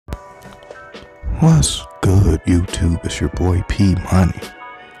What's good, YouTube? It's your boy P Money.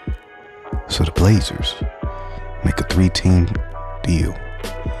 So the Blazers make a 3-team deal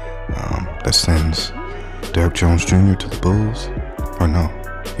that sends Derrick Jones Jr. to the Bulls,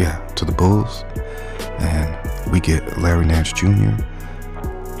 to the Bulls, and we get Larry Nance Jr.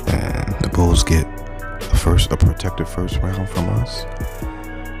 and the Bulls get a protected first round from us,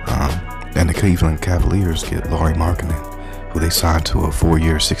 and the Cleveland Cavaliers get Lauri Markkanen, who they signed to a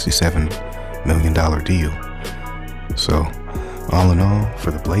 4-year, $67 million deal. So, all in all, for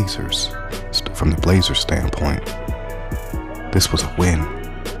the Blazers, from the Blazers standpoint, this was a win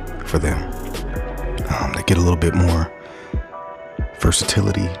for them. They get a little bit more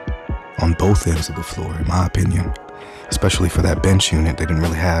versatility on both ends of the floor, in my opinion, especially for that bench unit. They didn't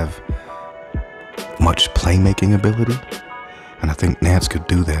really have much playmaking ability, and I think Nance could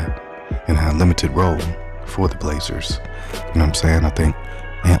do that in a limited role for the Blazers. You know what I'm saying? I think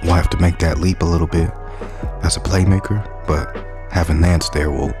Ant will have to make that leap a little bit as a playmaker, but having Nance there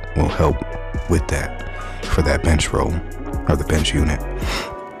will help with that for that bench role, or the bench unit.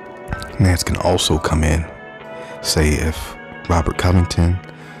 Nance can also come in, say if Robert Covington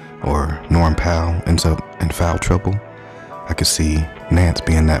or Norm Powell ends up in foul trouble, I could see Nance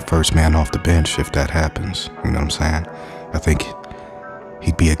being that first man off the bench if that happens. You know what I'm saying? I think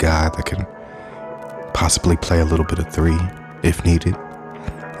he'd be a guy that can possibly play a little bit of 3 if needed,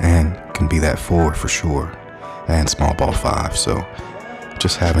 and can be that 4 for sure, and small ball 5. So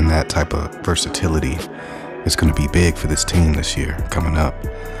just having that type of versatility is going to be big for this team this year coming up.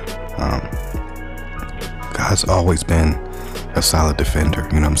 Guy's always been a solid defender,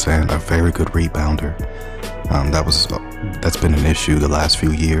 you know what I'm saying? A very good rebounder. That's been an issue the last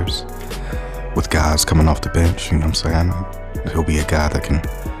few years with guys coming off the bench, you know what I'm saying? He'll be a guy that can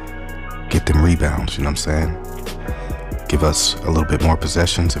get them rebounds, you know what I'm saying? Give us a little bit more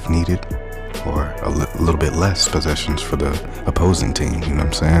possessions if needed, or a little bit less possessions for the opposing team, you know what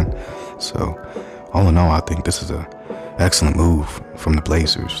I'm saying? So all in all, I think this is an excellent move from the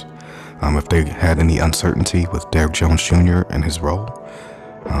Blazers. If they had any uncertainty with Derrick Jones Jr. and his role,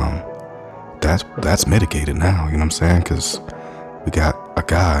 that's mitigated now, you know what I'm saying? Because we got a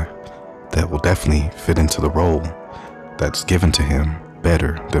guy that will definitely fit into the role that's given to him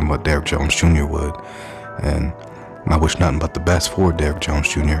better than what Derrick Jones Jr. would. And I wish nothing but the best for Derrick Jones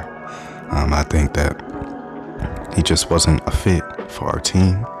Jr. I think that he just wasn't a fit for our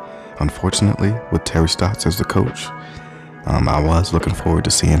team, unfortunately, with Terry Stotts as the coach. I was looking forward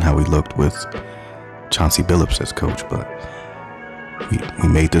to seeing how he looked with Chauncey Billups as coach, but we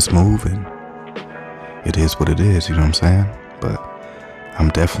made this move, and it is what it is, you know what I'm saying? But I'm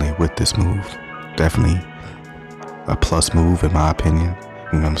definitely with this move. Definitely a plus move in my opinion,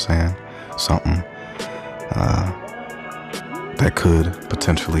 you know what I'm saying? Something that could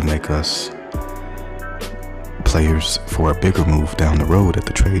potentially make us players for a bigger move down the road at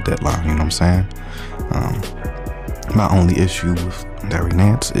the trade deadline, you know what I'm saying? My only issue with Larry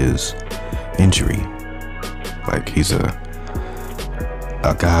Nance is injury. Like, he's a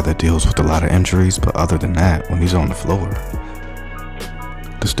guy that deals with a lot of injuries, but other than that, when he's on the floor,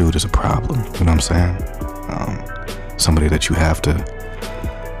 this dude is a problem, you know what I'm saying? Somebody that you have to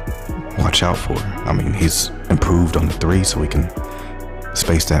watch out for. I mean, he's improved on the 3, so he can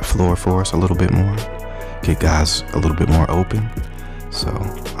space that floor for us a little bit more, get guys a little bit more open. So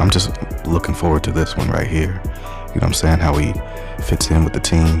I'm just looking forward to this one right here. You know what I'm saying? How he fits in with the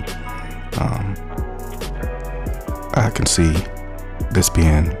team. I can see this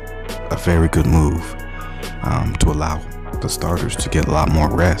being a very good move to allow the starters to get a lot more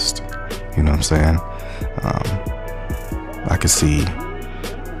rest. You know what I'm saying? I can see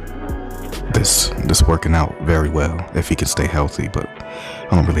this working out very well if he can stay healthy, but I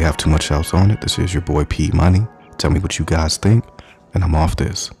don't really have too much else on it. This is your boy P Money. Tell me what you guys think, and I'm off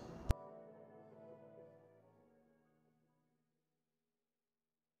this.